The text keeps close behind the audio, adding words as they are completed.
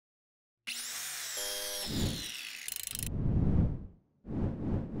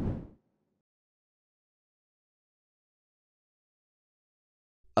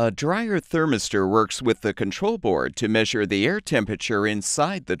A dryer thermistor works with the control board to measure the air temperature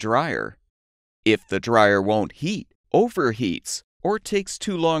inside the dryer. If the dryer won't heat, overheats, or takes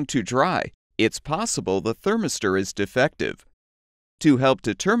too long to dry, it's possible the thermistor is defective. To help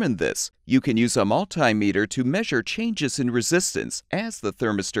determine this, you can use a multimeter to measure changes in resistance as the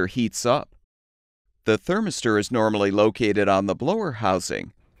thermistor heats up. The thermistor is normally located on the blower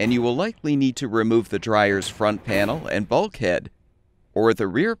housing, and you will likely need to remove the dryer's front panel and bulkhead, or the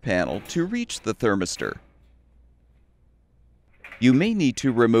rear panel to reach the thermistor. You may need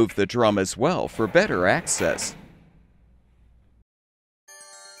to remove the drum as well for better access.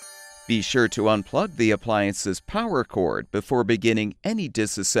 Be sure to unplug the appliance's power cord before beginning any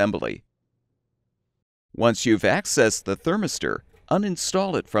disassembly. Once you've accessed the thermistor,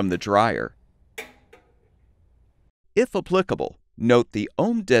 uninstall it from the dryer. If applicable, note the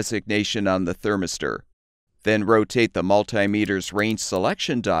ohm designation on the thermistor. Then rotate the multimeter's range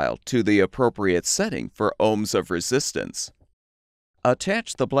selection dial to the appropriate setting for ohms of resistance.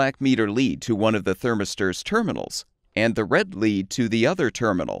 Attach the black meter lead to one of the thermistor's terminals and the red lead to the other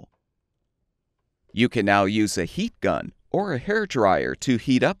terminal. You can now use a heat gun or a hairdryer to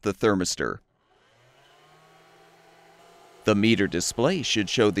heat up the thermistor. The meter display should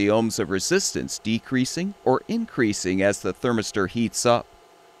show the ohms of resistance decreasing or increasing as the thermistor heats up.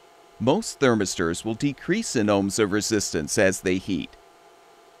 Most thermistors will decrease in ohms of resistance as they heat.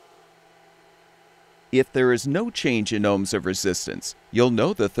 If there is no change in ohms of resistance, you'll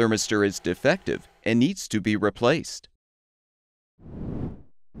know the thermistor is defective and needs to be replaced.